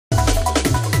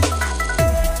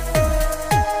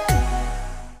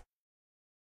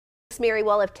Mary,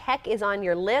 well, if tech is on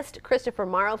your list, Christopher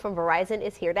Marrow from Verizon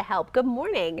is here to help. Good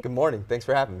morning. Good morning. Thanks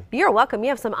for having me. You're welcome. You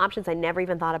have some options I never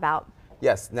even thought about.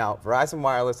 Yes. Now, Verizon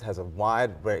Wireless has a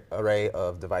wide array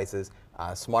of devices,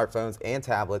 smartphones and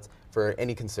tablets for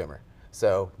any consumer.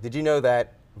 So, did you know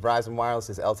that Verizon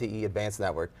Wireless's LTE Advanced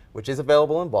Network, which is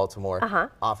available in Baltimore,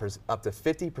 offers up to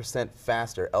 50%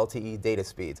 faster LTE data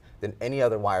speeds than any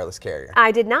other wireless carrier?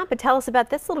 I did not, but tell us about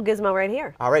this little gizmo right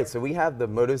here. All right. So, we have the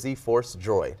Moto Z Force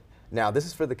Droid. Now, this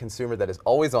is for the consumer that is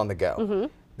always on the go.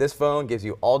 This phone gives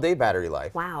you all-day battery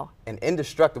life, an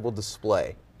indestructible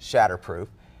display, shatterproof,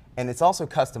 and it's also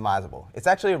customizable. It's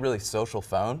actually a really social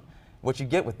phone. What you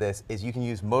get with this is you can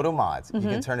use Moto mods. You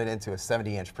can turn it into a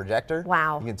 70-inch projector.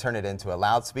 You can turn it into a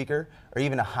loudspeaker or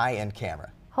even a high-end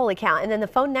camera. Holy cow. And then the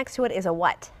phone next to it is a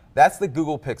what? That's the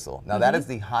Google Pixel. Now, that is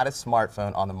the hottest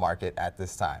smartphone on the market at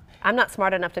this time. I'm not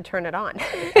smart enough to turn it on.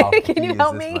 Can you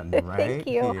help me? Right Thank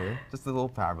you. Here. Just a little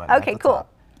power button. Okay, cool.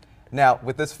 Top. Now,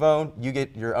 with this phone, you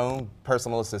get your own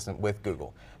personal assistant with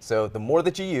Google. So the more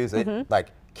that you use it,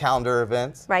 like calendar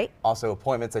events, also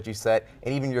appointments that you set,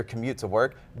 and even your commute to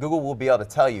work, Google will be able to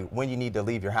tell you when you need to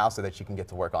leave your house so that you can get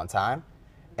to work on time.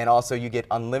 And also, you get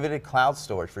unlimited cloud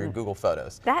storage for your Google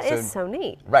Photos. That is so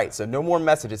neat. Right, so no more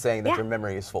messages saying that your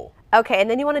memory is full. Okay, and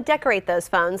then you want to decorate those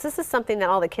phones. This is something that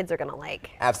all the kids are going to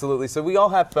like. Absolutely. So we all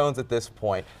have phones at this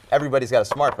point. Everybody's got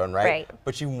a smartphone, right?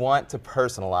 But you want to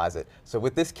personalize it. So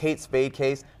with this Kate Spade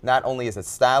case, not only is it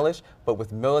stylish, but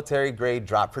with military-grade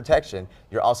drop protection,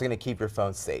 you're also going to keep your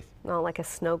phone safe. Oh, like a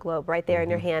snow globe right there in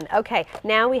your hand. Okay,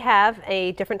 now we have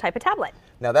a different type of tablet.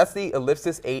 Now that's the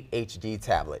Ellipsis 8 HD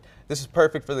tablet. This is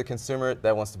perfect for the consumer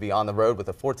that wants to be on the road with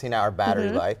a 14-hour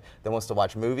battery life, that wants to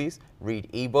watch movies,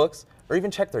 read ebooks, or even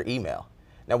check their email.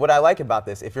 Now what I like about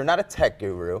this, if you're not a tech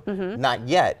guru, not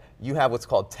yet, you have what's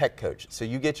called Tech Coach. So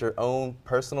you get your own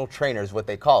personal trainer is what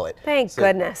they call it. Thank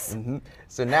goodness.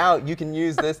 So now you can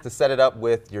use this to set it up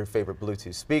with your favorite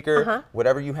Bluetooth speaker,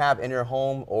 whatever you have in your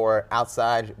home or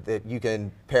outside that you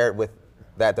can pair it with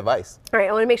that device. All right,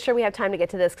 I want to make sure we have time to get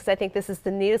to this because I think this is the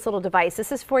neatest little device.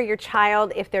 This is for your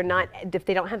child if they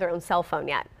don't have their own cell phone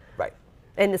yet. Right.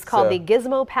 And it's called the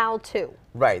Gizmo Pal 2.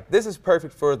 Right. This is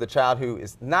perfect for the child who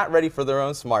is not ready for their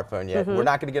own smartphone yet. We're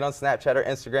not going to get on Snapchat or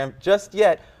Instagram just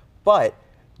yet, but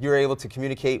you're able to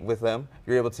communicate with them.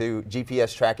 You're able to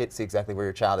GPS track it, see exactly where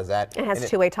your child is at. It has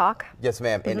two-way talk? Yes,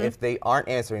 ma'am. And if they aren't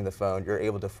answering the phone, you're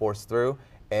able to force through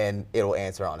and it'll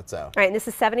answer on its own. All right, and this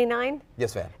is $79?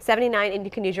 Yes, ma'am. $79, and you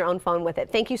can use your own phone with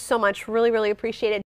it. Thank you so much. Really, really appreciate it.